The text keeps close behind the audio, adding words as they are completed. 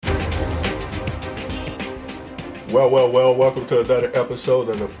Well, welcome to another episode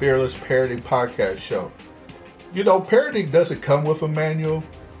of the Fearless Parenting Podcast Show. You know, parenting doesn't come with a manual.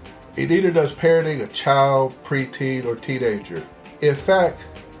 It neither does parenting a child, preteen, or teenager. In fact,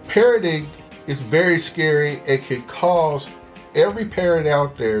 parenting is very scary and can cause every parent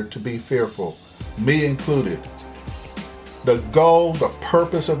out there to be fearful, me included. The goal, the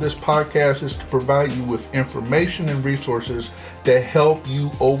purpose of this podcast is to provide you with information and resources that help you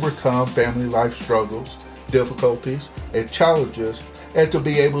overcome family life struggles, difficulties, and challenges, and to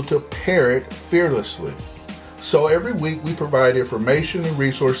be able to parent fearlessly. So every week we provide information and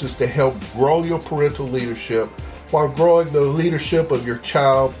resources to help grow your parental leadership while growing the leadership of your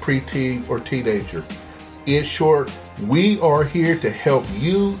child, preteen, or teenager. In short, we are here to help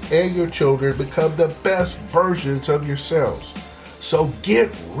you and your children become the best versions of yourselves. So get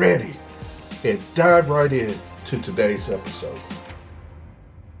ready and dive right in to today's episode.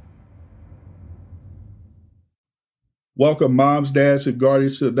 Welcome, moms, dads, and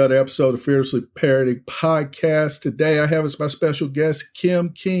guardians, to another episode of Fearlessly Parenting Podcast. Today, I have as my special guest, Kim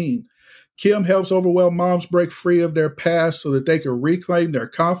Keene. Kim helps overwhelmed moms break free of their past so that they can reclaim their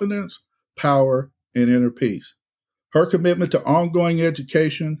confidence, power, and inner peace. Her commitment to ongoing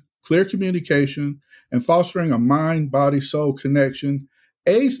education, clear communication, and fostering a mind-body-soul connection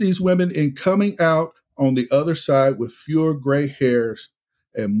aids these women in coming out on the other side with fewer gray hairs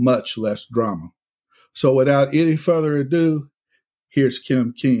and much less drama. So without any further ado, here's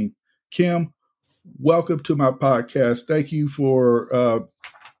Kim Keene. Kim, welcome to my podcast. Thank you for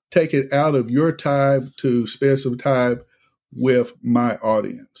taking out of your time to spend some time with my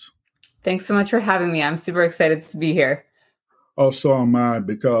audience. Thanks so much for having me. I'm super excited to be here. Oh, so am I,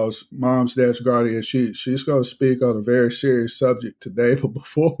 because Mom's Dad's Guardian, she's going to speak on a very serious subject today. But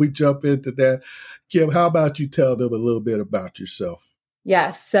before we jump into that, Kim, how about you tell them a little bit about yourself?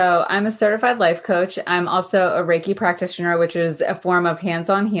 Yes. So I'm a certified life coach. I'm also a Reiki practitioner, which is a form of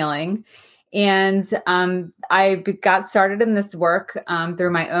hands-on healing. And I got started in this work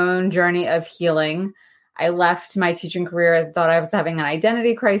through my own journey of healing. I left my teaching career. I thought I was having an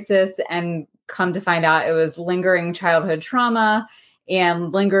identity crisis, and come to find out it was lingering childhood trauma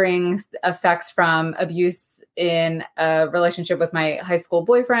and lingering effects from abuse in a relationship with my high school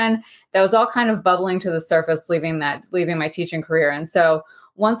boyfriend. That was all kind of bubbling to the surface, leaving my teaching career. And so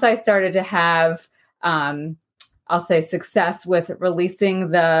once I started to have, I'll say, success with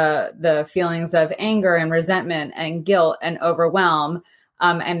releasing the feelings of anger and resentment and guilt and overwhelm,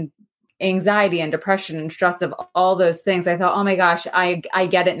 and anxiety and depression and stress of all those things, I thought, oh my gosh, I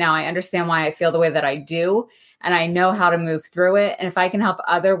get it now. I understand why I feel the way that I do, and I know how to move through it. And if I can help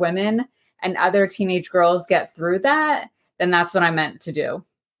other women and other teenage girls get through that, then that's what I meant to do.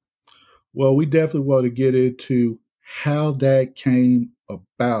 Well, we definitely want to get into how that came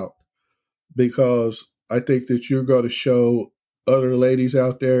about, because I think that you're going to show other ladies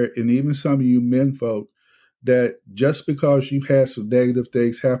out there, and even some of you men folk, that just because you've had some negative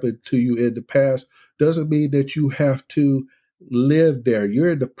things happen to you in the past doesn't mean that you have to live there.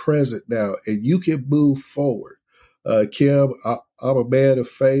 You're in the present now, and you can move forward. Kim, I'm a man of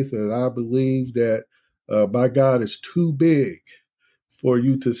faith, and I believe that my God is too big for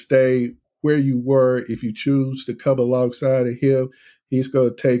you to stay where you were. If you choose to come alongside of him, he's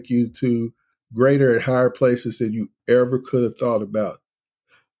going to take you to greater and higher places than you ever could have thought about.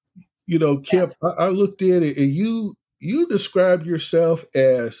 You know, Kim, I looked at it, and you described yourself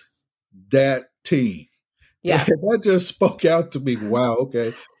as that teen. Yeah. And that just spoke out to me. Wow,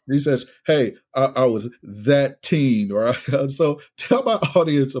 okay. He says, hey, I was that teen. Or so tell my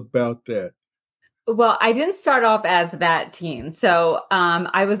audience about that. Well, I didn't start off as that teen. So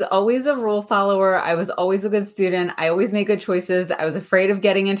I was always a rule follower. I was always a good student. I always made good choices. I was afraid of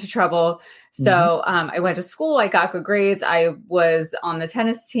getting into trouble. So I went to school. I got good grades. I was on the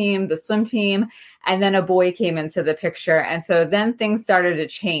tennis team, the swim team, and then a boy came into the picture. And so then things started to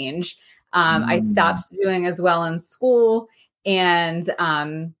change. I stopped doing as well in school, and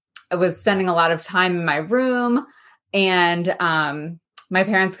I was spending a lot of time in my room, and my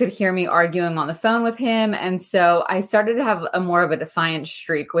parents could hear me arguing on the phone with him. And so I started to have more of a defiant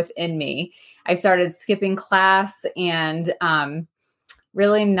streak within me. I started skipping class and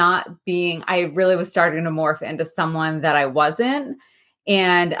really I really was starting to morph into someone that I wasn't,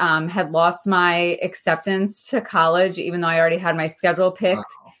 and had lost my acceptance to college, even though I already had my schedule picked.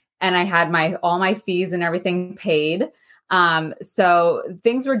 Wow. And I had all my fees and everything paid. So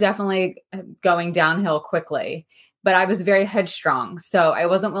things were definitely going downhill quickly. But I was very headstrong, so I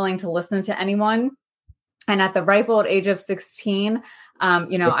wasn't willing to listen to anyone. And at the ripe old age of 16,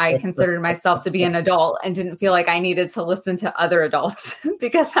 I considered myself to be an adult and didn't feel like I needed to listen to other adults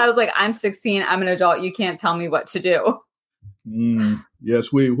because I was like, I'm 16, I'm an adult. You can't tell me what to do.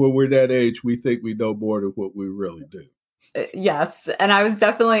 Yes, when we're that age, we think we know more than what we really do. Yes. And I was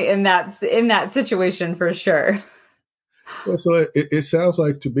definitely in that situation for sure. Well, so it sounds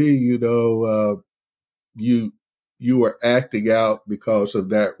like to me, you were acting out because of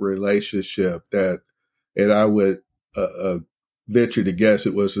that relationship and I would venture to guess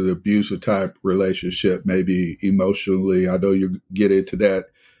it was an abusive type relationship, maybe emotionally. I know you get into that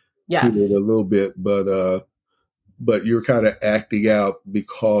yes. a little bit, but you're kind of acting out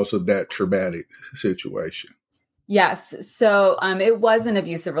because of that traumatic situation. Yes. So it was an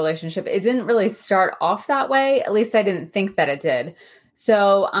abusive relationship. It didn't really start off that way. At least I didn't think that it did.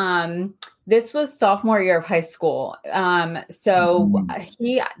 So this was sophomore year of high school. This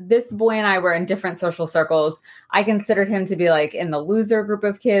boy and I were in different social circles. I considered him to be like in the loser group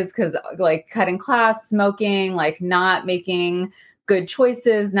of kids because like cutting class, smoking, like not making good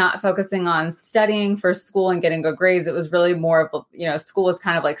choices, not focusing on studying for school and getting good grades. It was really more of, school was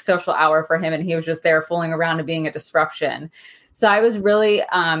kind of like social hour for him. And he was just there fooling around and being a disruption. So I was really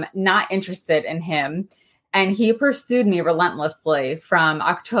not interested in him. And he pursued me relentlessly from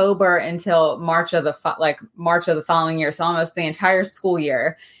October until March of the following year. So almost the entire school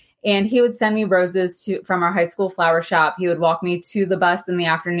year. And he would send me roses from our high school flower shop. He would walk me to the bus in the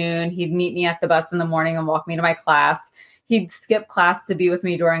afternoon. He'd meet me at the bus in the morning and walk me to my class. He'd skip class to be with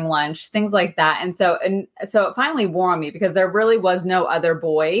me during lunch, things like that. And so it finally wore on me because there really was no other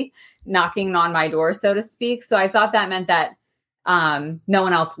boy knocking on my door, so to speak. So I thought that meant that no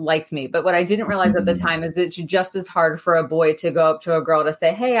one else liked me. But what I didn't realize at the time is it's just as hard for a boy to go up to a girl to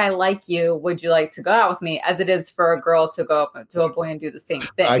say, hey, I like you. Would you like to go out with me? As it is for a girl to go up to a boy and do the same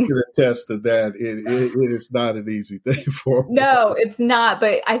thing. I can attest to that. It is not an easy thing for me. No, it's not.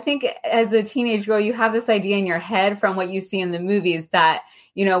 But I think as a teenage girl, you have this idea in your head from what you see in the movies that,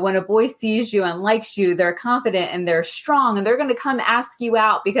 when a boy sees you and likes you, they're confident and they're strong and they're going to come ask you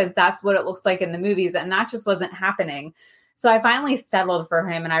out because that's what it looks like in the movies. And that just wasn't happening. So I finally settled for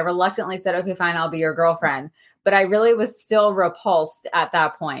him and I reluctantly said, okay, fine, I'll be your girlfriend. But I really was still repulsed at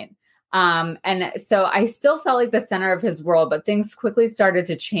that point. And so I still felt like the center of his world, but things quickly started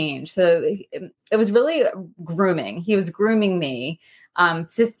to change. So it was really grooming. He was grooming me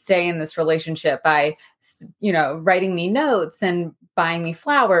to stay in this relationship by, writing me notes and buying me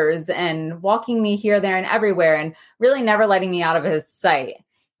flowers and walking me here, there, and everywhere, and really never letting me out of his sight.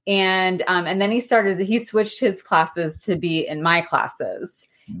 And then he switched his classes to be in my classes.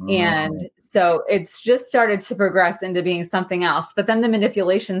 And so it's just started to progress into being something else. But then the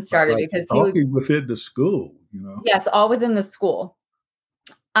manipulation started because he would within the school, Yes, all within the school.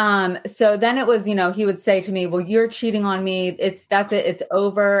 So then it was, he would say to me, well, you're cheating on me. That's it. It's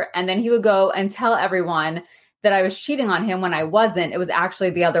over. And then he would go and tell everyone that I was cheating on him when I wasn't. It was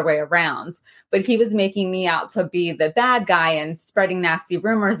actually the other way around. But he was making me out to be the bad guy and spreading nasty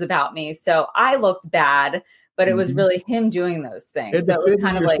rumors about me. So I looked bad, but it was really him doing those things. And so it was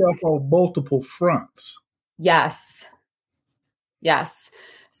kind of yourself on multiple fronts. Yes.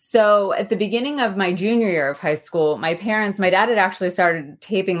 So at the beginning of my junior year of high school, my dad had actually started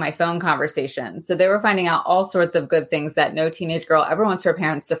taping my phone conversations. So they were finding out all sorts of good things that no teenage girl ever wants her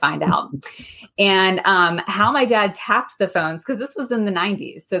parents to find out. And how my dad tapped the phones, because this was in the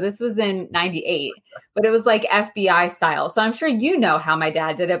 90s. So this was in 98, but it was like FBI style. So I'm sure how my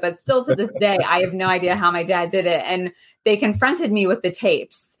dad did it, but still to this day, I have no idea how my dad did it. And they confronted me with the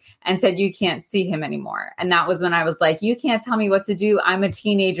tapes and said, you can't see him anymore. And that was when I was like, you can't tell me what to do. I'm a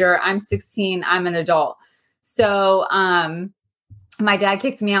teenager. I'm 16. I'm an adult. So my dad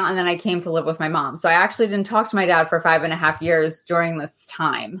kicked me out and then I came to live with my mom. So I actually didn't talk to my dad for 5.5 years during this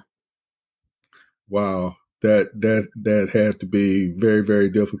time. Wow. That had to be very,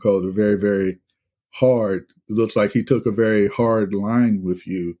 very difficult and very, very hard. It looks like he took a very hard line with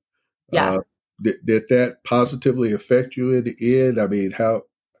you. Yeah. Did that positively affect you in the end? I mean,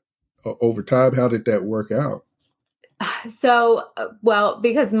 over time, how did that work out? So,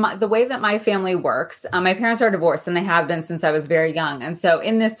 because the way that my family works, my parents are divorced and they have been since I was very young. And so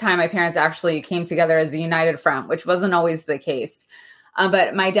in this time, my parents actually came together as a united front, which wasn't always the case.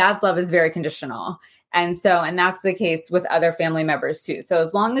 But my dad's love is very conditional. And that's the case with other family members too. So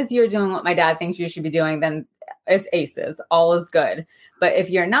as long as you're doing what my dad thinks you should be doing, then it's aces, all is good. But if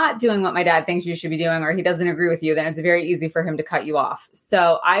you're not doing what my dad thinks you should be doing, or he doesn't agree with you, then it's very easy for him to cut you off.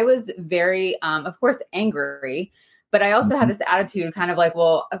 So I was very, of course, angry, but I also had this attitude kind of like,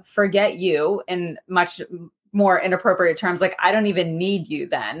 well, forget you in much more inappropriate terms. Like, I don't even need you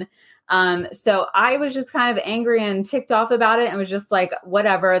then. So I was just kind of angry and ticked off about it and was just like,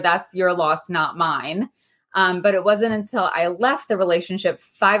 whatever, that's your loss, not mine. But it wasn't until I left the relationship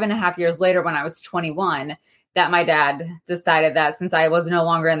 5.5 years later when I was 21 that my dad decided that since I was no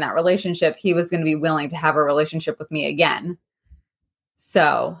longer in that relationship, he was going to be willing to have a relationship with me again.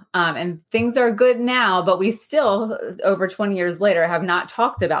 So, and things are good now, but we still, over 20 years later, have not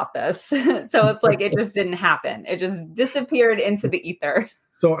talked about this. So it's like, it just didn't happen. It just disappeared into the ether.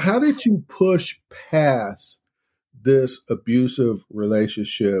 So how did you push past this abusive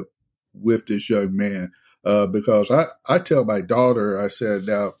relationship with this young man? Because I tell my daughter, I said,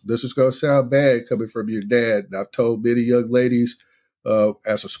 now, this is going to sound bad coming from your dad. And I've told many young ladies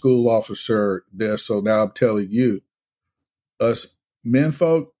as a school officer this, so now I'm telling you, us men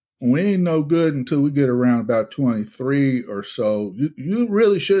folk, we ain't no good until we get around about 23 or so. You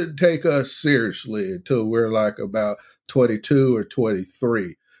really shouldn't take us seriously until we're like about 22 or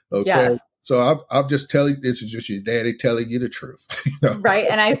 23. Okay. Yes. So I'm just telling, this is just your daddy telling you the truth. You know? Right.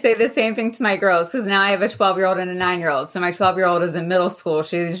 And I say the same thing to my girls because now I have a 12-year-old and a 9-year-old. So my 12-year-old is in middle school.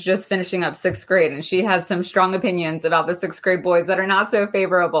 She's just finishing up 6th grade and she has some strong opinions about the 6th grade boys that are not so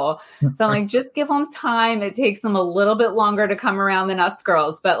favorable. So I'm like, just give them time. It takes them a little bit longer to come around than us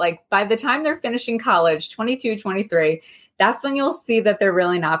girls. But like by the time they're finishing college, 22, 23, that's when you'll see that they're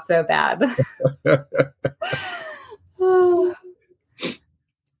really not so bad.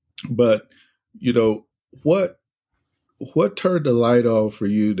 But, you know, what turned the light on for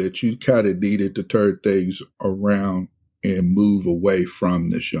you that you kind of needed to turn things around and move away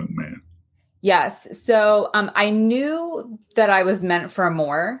from this young man? Yes. So I knew that I was meant for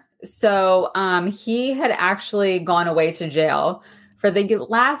more. So he had actually gone away to jail for the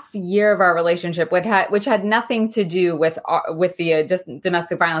last year of our relationship, which had nothing to do with the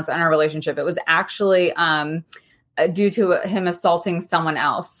domestic violence in our relationship. It was actually due to him assaulting someone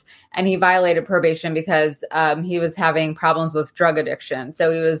else. And he violated probation because he was having problems with drug addiction.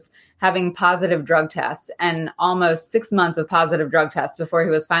 So he was having positive drug tests and almost 6 months of positive drug tests before he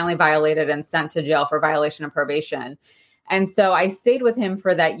was finally violated and sent to jail for violation of probation. And so I stayed with him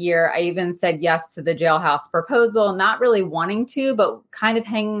for that year. I even said yes to the jailhouse proposal, not really wanting to, but kind of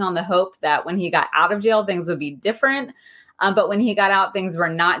hanging on the hope that when he got out of jail, things would be different. But when he got out, things were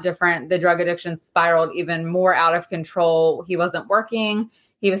not different. The drug addiction spiraled even more out of control. He wasn't working.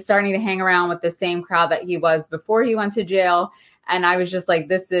 He was starting to hang around with the same crowd that he was before he went to jail. And I was just like,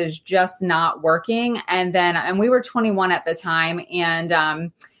 this is just not working. And we were 21 at the time.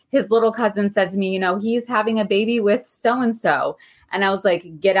 And his little cousin said to me, you know, he's having a baby with so-and-so. And I was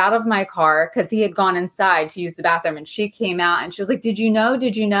like, get out of my car, because he had gone inside to use the bathroom. And she came out and she was like, did you know?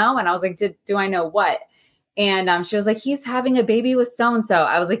 Did you know? And I was like, do I know what? And she was like, he's having a baby with so-and-so.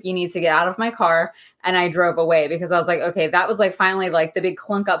 I was like, you need to get out of my car. And I drove away because I was like, okay, that was like finally like the big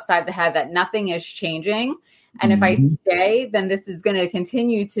clunk upside the head that nothing is changing. And if I stay, then this is going to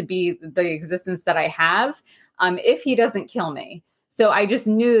continue to be the existence that I have if he doesn't kill me. So I just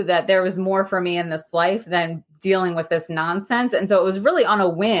knew that there was more for me in this life than dealing with this nonsense. And so it was really on a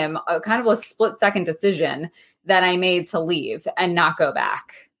whim, kind of a split-second decision that I made to leave and not go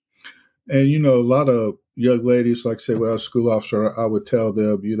back. And, you know, a lot of young ladies, like I say, when I was a school officer, I would tell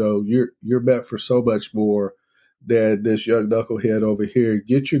them, you know, you're meant for so much more than this young knucklehead over here.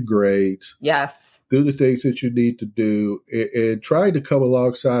 Get your grades. Yes. Do the things that you need to do, and try to come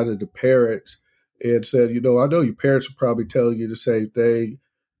alongside of the parents and said, you know, I know your parents are probably telling you the same thing.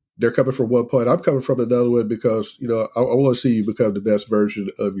 They're coming from one point. I'm coming from another one because, you know, I want to see you become the best version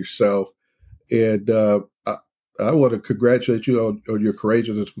of yourself. And I want to congratulate you on your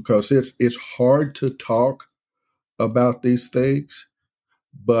courageousness, because it's hard to talk about these things.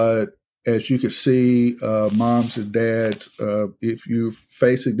 But as you can see, moms and dads, if you're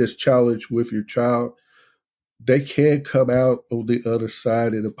facing this challenge with your child, they can come out on the other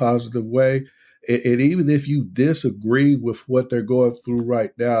side in a positive way. And even if you disagree with what they're going through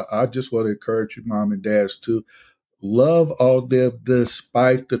right now, I just want to encourage you, mom and dads, to love on them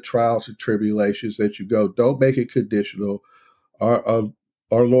despite the trials and tribulations that you go. Don't make it conditional. Our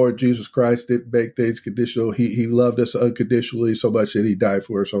Lord Jesus Christ didn't make things conditional. He loved us unconditionally so much that he died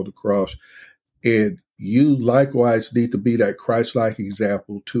for us on the cross. And you likewise need to be that Christ-like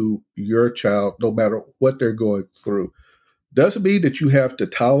example to your child, no matter what they're going through. Doesn't mean that you have to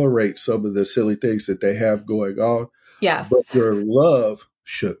tolerate some of the silly things that they have going on. Yes. But your love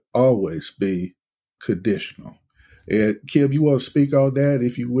should always be conditional. And Kim, you want to speak on that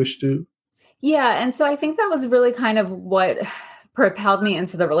if you wish to? Yeah. And so I think that was really kind of what propelled me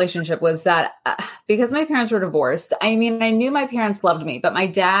into the relationship, was that because my parents were divorced, I mean, I knew my parents loved me, but my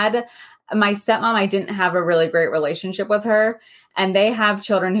dad My stepmom, I didn't have a really great relationship with her, and they have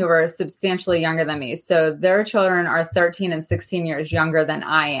children who are substantially younger than me. So their children are 13 and 16 years younger than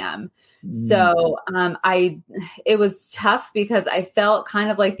I am. So it was tough because I felt kind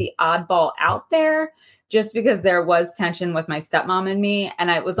of like the oddball out there, just because there was tension with my stepmom and me. And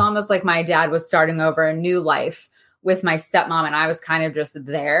it was almost like my dad was starting over a new life with my stepmom, and I was kind of just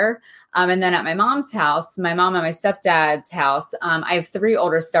there. And then at my mom's house, my mom and my stepdad's house, I have 3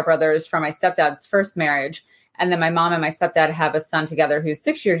 older stepbrothers from my stepdad's first marriage. And then my mom and my stepdad have a son together who's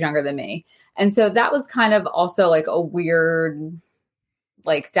 6 years younger than me. And so that was kind of also like a weird,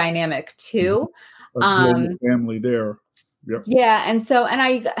 like, dynamic too. Family there. Yep. Yeah. And so,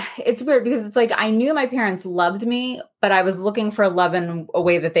 it's weird because it's like, I knew my parents loved me, but I was looking for love in a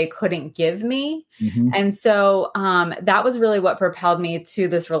way that they couldn't give me. And so, that was really what propelled me to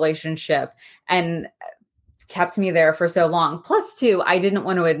this relationship and kept me there for so long. Plus, too, I didn't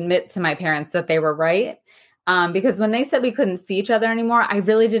want to admit to my parents that they were right. Because when they said we couldn't see each other anymore, I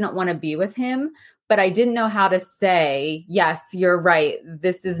really didn't want to be with him. But I didn't know how to say, yes, you're right.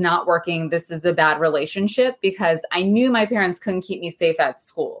 This is not working. This is a bad relationship, because I knew my parents couldn't keep me safe at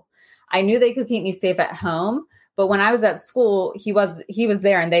school. I knew they could keep me safe at home. But when I was at school, he was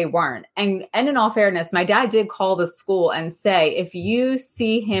there and they weren't. And in all fairness, my dad did call the school and say, if you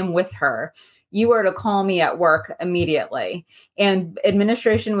see him with her, you were to call me at work immediately. And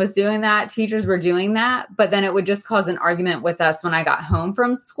administration was doing that. Teachers were doing that. But then it would just cause an argument with us when I got home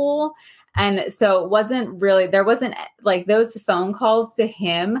from school. And so there wasn't like those phone calls to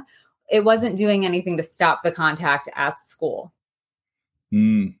him. It wasn't doing anything to stop the contact at school.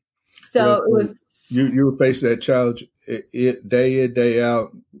 So it was. You were facing that challenge day in, day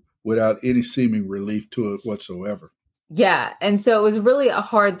out without any seeming relief to it whatsoever. Yeah. And so it was really a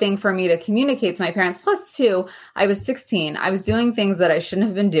hard thing for me to communicate to my parents. Plus, too, I was 16. I was doing things that I shouldn't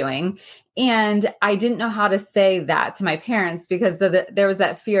have been doing. And I didn't know how to say that to my parents because there was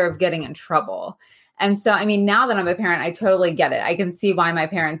that fear of getting in trouble. And so, I mean, now that I'm a parent, I totally get it. I can see why my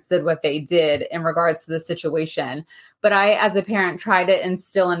parents did what they did in regards to the situation. But I, as a parent, try to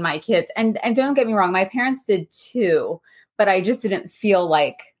instill in my kids, and don't get me wrong, my parents did too, but I just didn't feel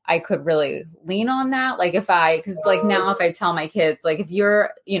like I could really lean on that. Like because like now if I tell my kids, like if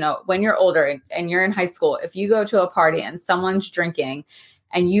you're, when you're older and you're in high school, if you go to a party and someone's drinking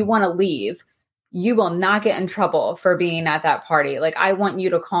and you want to leave, you will not get in trouble for being at that party. Like, I want you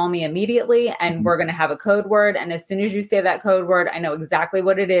to call me immediately and we're going to have a code word. And as soon as you say that code word, I know exactly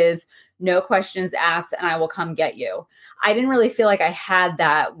what it is. No questions asked, and I will come get you. I didn't really feel like I had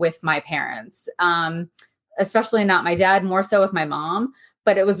that with my parents, especially not my dad, more so with my mom.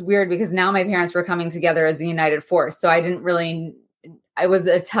 But it was weird because now my parents were coming together as a united force. So it was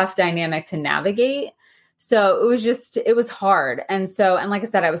a tough dynamic to navigate. So it was hard. And like I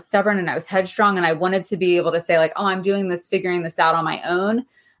said, I was stubborn and I was headstrong, and I wanted to be able to say like, oh, I'm figuring this out on my own.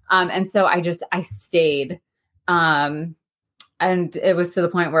 And so I stayed. And it was to the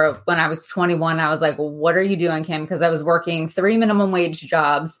point where when I was 21, I was like, well, what are you doing, Kim? Because I was working 3 minimum wage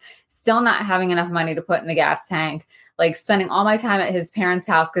jobs, still not having enough money to put in the gas tank, like spending all my time at his parents'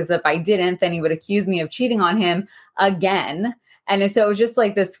 house, because if I didn't, then he would accuse me of cheating on him again. And so it was just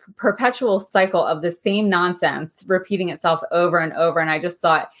like this perpetual cycle of the same nonsense repeating itself over and over. And I just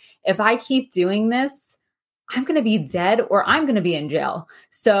thought, if I keep doing this, I'm going to be dead or I'm going to be in jail.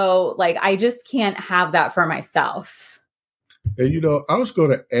 So like, I just can't have that for myself. And, I was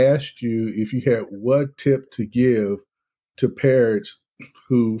going to ask you if you had one tip to give to parents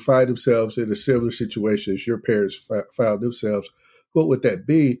who find themselves in a similar situation as your parents found themselves. What would that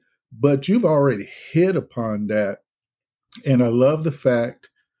be? But you've already hit upon that. And I love the fact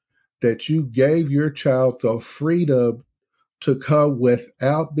that you gave your child the freedom to come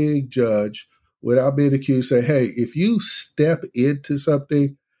without being judged, without being accused. Say, hey, if you step into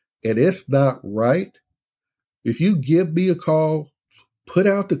something and it's not right, if you give me a call, put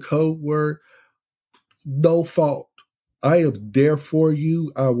out the code word, no fault. I am there for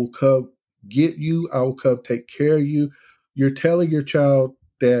you. I will come get you. I will come take care of you. You're telling your child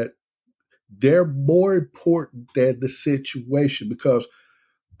that they're more important than the situation, because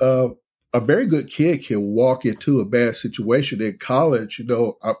a very good kid can walk into a bad situation in college.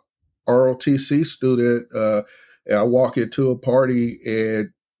 I'm ROTC student, and I walk into a party and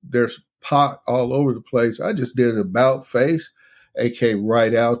there's pot all over the place. I just did an about face and came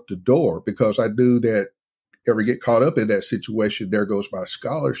right out the door because I knew that ever get caught up in that situation, there goes my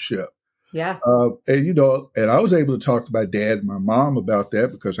scholarship. Yeah. And I was able to talk to my dad and my mom about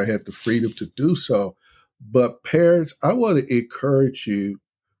that because I had the freedom to do so. But parents, I want to encourage you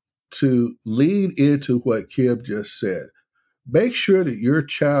to lean into what Kim just said. make sure that your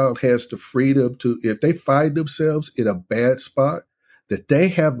child has the freedom to, if they find themselves in a bad spot, that they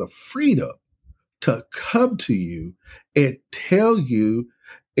have the freedom to come to you and tell you,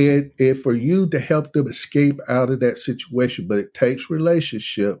 and for you to help them escape out of that situation. But it takes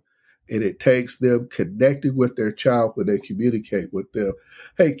relationship, and it takes them connecting with their child when they communicate with them.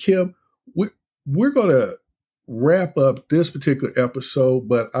 Hey, Kim, we're going to wrap up this particular episode,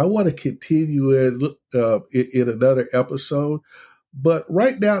 but I want to continue in another episode. But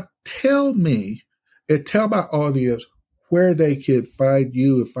right now, tell me and tell my audience where they can find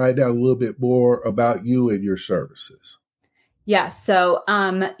you and find out a little bit more about you and your services. Yes. So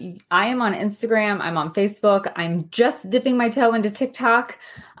I am on Instagram. I'm on Facebook. I'm just dipping my toe into TikTok.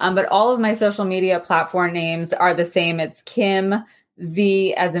 But all of my social media platform names are the same. It's Kim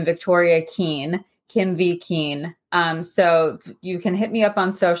V as in Victoria Keene, Kim V Keene. So you can hit me up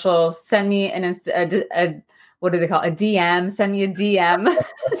on social, send me what do they call it? A DM, send me a DM,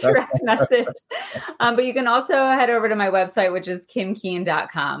 direct message. But you can also head over to my website, which is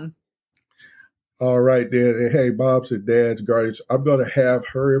kimkeene.com. All right, then. Hey, moms and dads, guardians, I'm going to have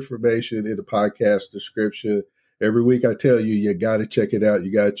her information in the podcast description. Every week I tell you, you got to check it out.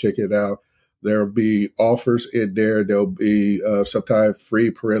 You got to check it out. There'll be offers in there. There'll be sometimes free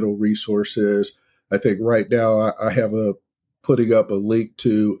parental resources. I think right now I have putting up a link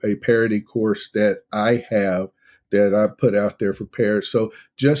to a parenting course that I have that I've put out there for parents. So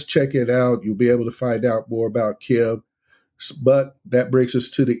just check it out. You'll be able to find out more about Kim. But that brings us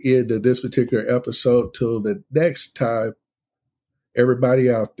to the end of this particular episode. Till the next time, everybody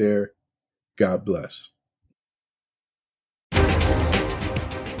out there, God bless.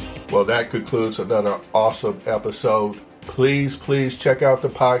 Well, that concludes another awesome episode. Please check out the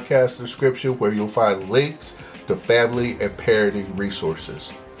podcast description where you'll find links to family and parenting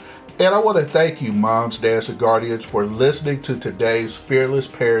resources. And I want to thank you, moms, dads, and guardians, for listening to today's Fearless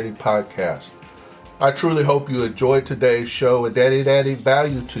Parenting Podcast. I truly hope you enjoyed today's show and that it added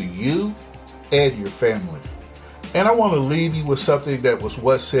value to you and your family. And I want to leave you with something that was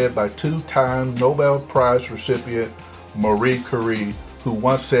once said by two-time Nobel Prize recipient Marie Curie, who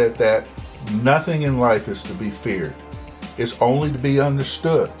once said that nothing in life is to be feared. It's only to be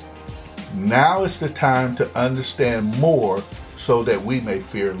understood. Now is the time to understand more so that we may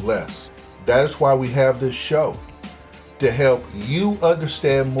fear less. That is why we have this show, to help you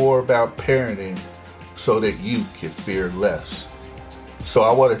understand more about parenting so that you can fear less. So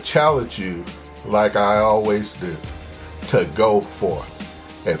I want to challenge you, like I always do, to go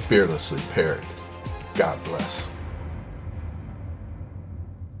forth and fearlessly parent. God bless.